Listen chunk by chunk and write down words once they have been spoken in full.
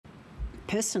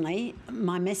Personally,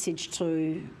 my message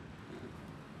to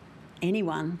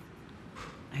anyone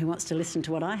who wants to listen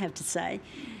to what I have to say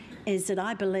is that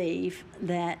I believe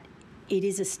that it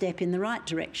is a step in the right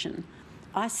direction.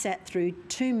 I sat through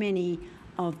too many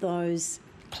of those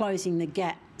closing the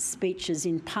gap speeches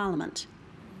in Parliament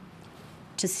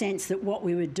to sense that what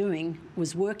we were doing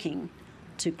was working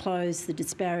to close the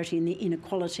disparity and the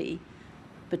inequality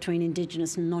between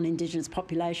Indigenous and non-Indigenous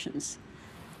populations.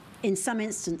 In some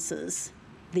instances,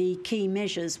 the key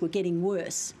measures were getting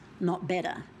worse, not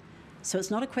better. So it's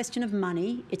not a question of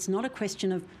money, it's not a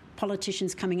question of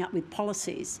politicians coming up with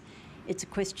policies, it's a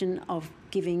question of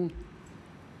giving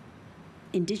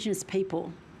Indigenous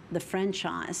people the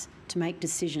franchise to make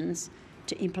decisions,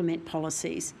 to implement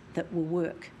policies that will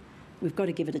work. We've got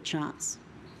to give it a chance.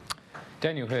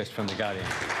 Daniel Hurst from The Guardian.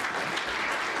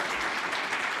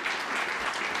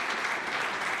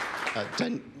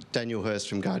 Daniel Hurst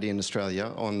from Guardian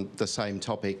Australia. On the same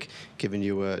topic, given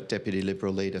you were Deputy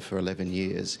Liberal Leader for 11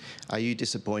 years, are you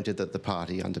disappointed that the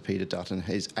party under Peter Dutton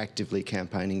is actively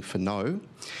campaigning for no?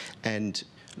 And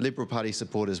Liberal Party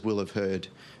supporters will have heard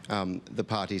the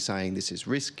party saying this is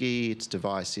risky, it's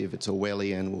divisive, it's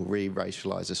Orwellian, will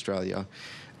re-racialise Australia.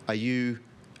 Are you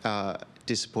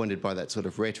disappointed by that sort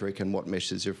of rhetoric, and what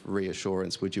message of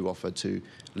reassurance would you offer to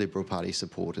Liberal Party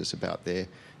supporters about their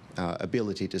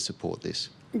ability to support this?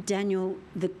 Daniel,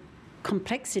 the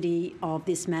complexity of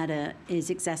this matter is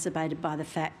exacerbated by the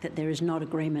fact that there is not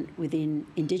agreement within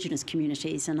Indigenous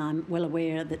communities, and I'm well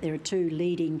aware that there are two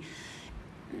leading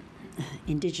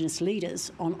Indigenous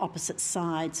leaders on opposite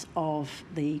sides of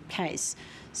the case.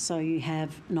 So you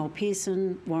have Noel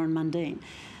Pearson, Warren Mundine.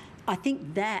 I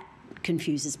think that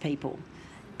confuses people.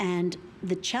 And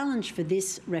the challenge for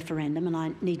this referendum, and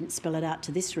I needn't spell it out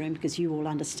to this room because you all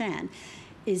understand,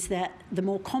 is that the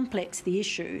more complex the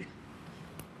issue,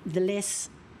 the less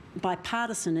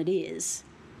bipartisan it is,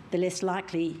 the less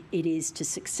likely it is to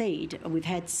succeed. We've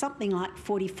had something like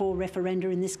 44 referenda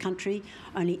in this country,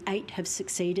 only 8 have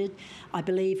succeeded. I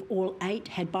believe all 8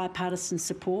 had bipartisan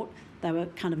support. They were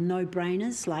kind of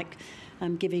no-brainers, like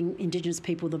giving Indigenous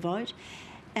people the vote.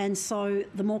 And so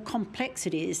the more complex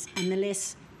it is and the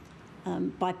less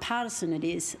bipartisan it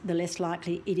is, the less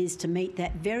likely it is to meet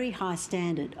that very high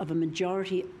standard of a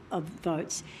majority of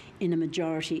votes in a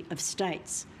majority of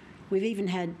states. We've even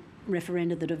had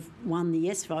referenda that have won the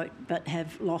yes vote but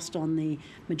have lost on the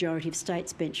majority of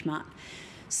states benchmark.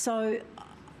 So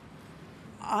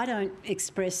I don't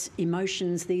express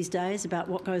emotions these days about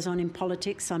what goes on in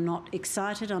politics. I'm not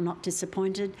excited, I'm not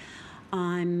disappointed.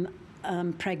 I'm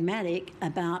pragmatic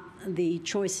about the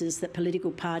choices that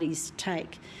political parties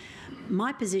take.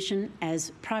 My position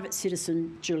as private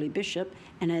citizen Julie Bishop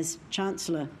and as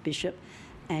Chancellor Bishop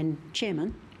and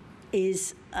Chairman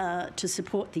is to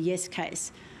support the yes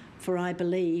case, for I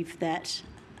believe that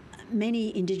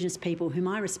many Indigenous people, whom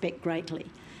I respect greatly,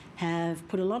 have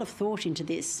put a lot of thought into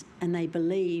this, and they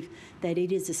believe that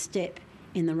it is a step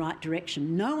in the right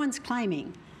direction. No one's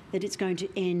claiming that it's going to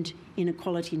end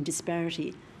inequality and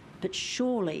disparity, but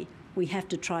surely we have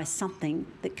to try something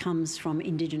that comes from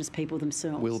Indigenous people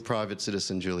themselves. Will private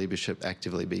citizen Julie Bishop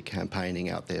actively be campaigning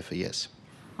out there for yes?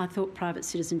 I thought private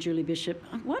citizen Julie Bishop,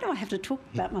 why do I have to talk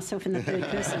about myself in the third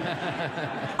person?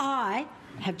 I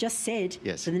have just said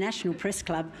to the National Press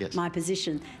Club my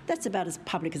position. That's about as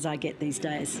public as I get these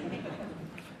days.